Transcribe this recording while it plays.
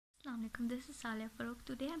Assalamualaikum, this is Salia Farooq.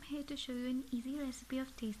 Today I'm here to show you an easy recipe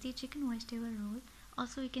of tasty chicken vegetable roll.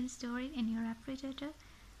 Also, you can store it in your refrigerator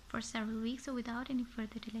for several weeks. So without any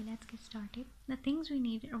further delay, let's get started. The things we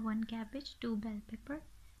need are 1 cabbage, 2 bell pepper,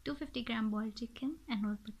 250-gram boiled chicken and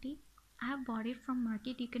roll patti. I have bought it from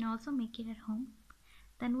market. You can also make it at home.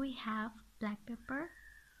 Then we have black pepper,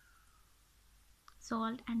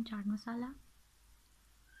 salt and chaat masala.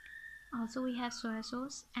 Also we have soy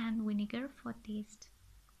sauce and vinegar for taste.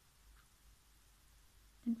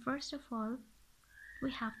 Then first of all,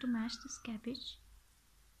 we have to mash this cabbage.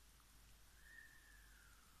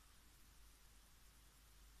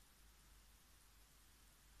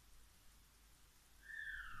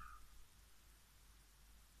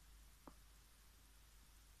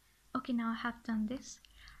 Okay, now I have done this.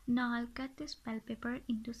 Now I'll cut this bell pepper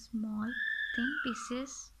into small, thin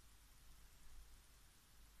pieces.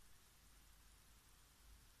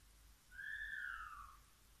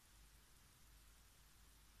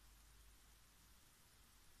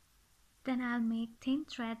 Then I'll make thin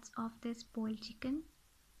threads of this boiled chicken.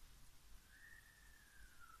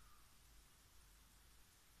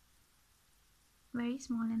 Very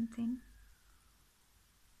small and thin.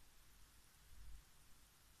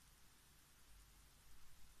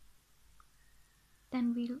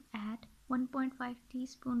 Then we'll add 1.5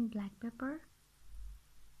 teaspoon black pepper,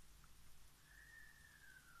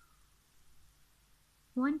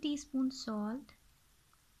 1 teaspoon salt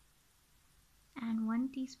and 1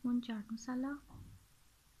 teaspoon chaat masala.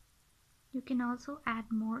 You can also add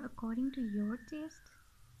more according to your taste.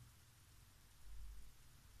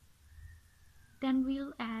 Then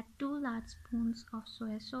we'll add 2 large spoons of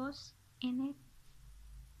soy sauce in it,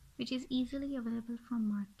 which is easily available from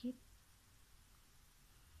market.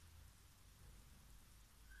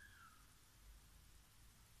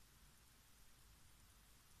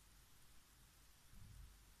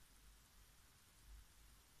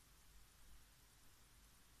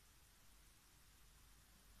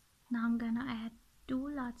 Now I'm gonna add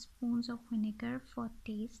 2 large spoons of vinegar for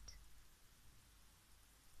taste.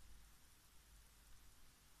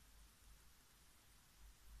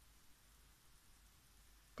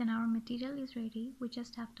 Then our material is ready. We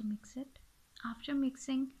just have to mix it. After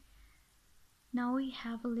mixing, now we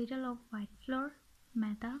have a little of white flour,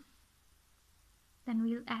 maida. Then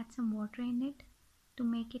we'll add some water in it to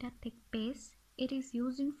make it a thick paste. It is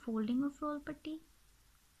used in folding of roll patti.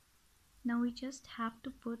 Now we just have to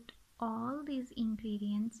put all these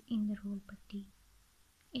ingredients in the roll patti.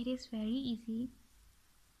 It is very easy.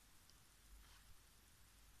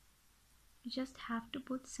 You just have to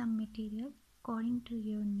put some material according to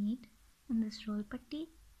your need in this roll patti,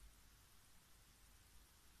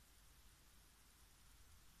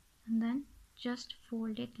 and then just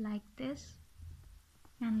fold it like this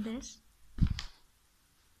and this.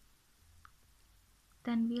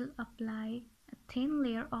 Then we'll apply a thin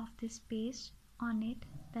layer of this paste on it,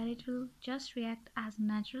 that it will just react as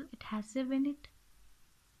natural adhesive in it.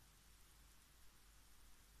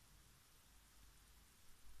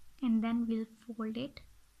 And then we'll fold it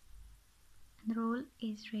and the roll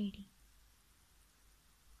is ready.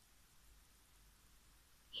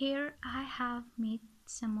 Here I have made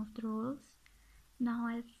some of the rolls. Now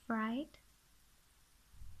I'll fry it.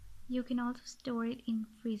 You can also store it in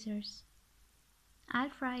freezers. I'll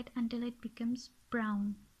fry it until it becomes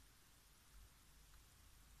brown.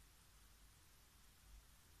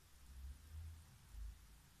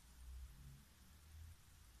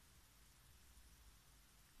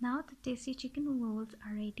 Now the tasty chicken rolls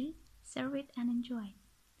are ready. Serve it and enjoy.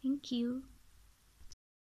 Thank you.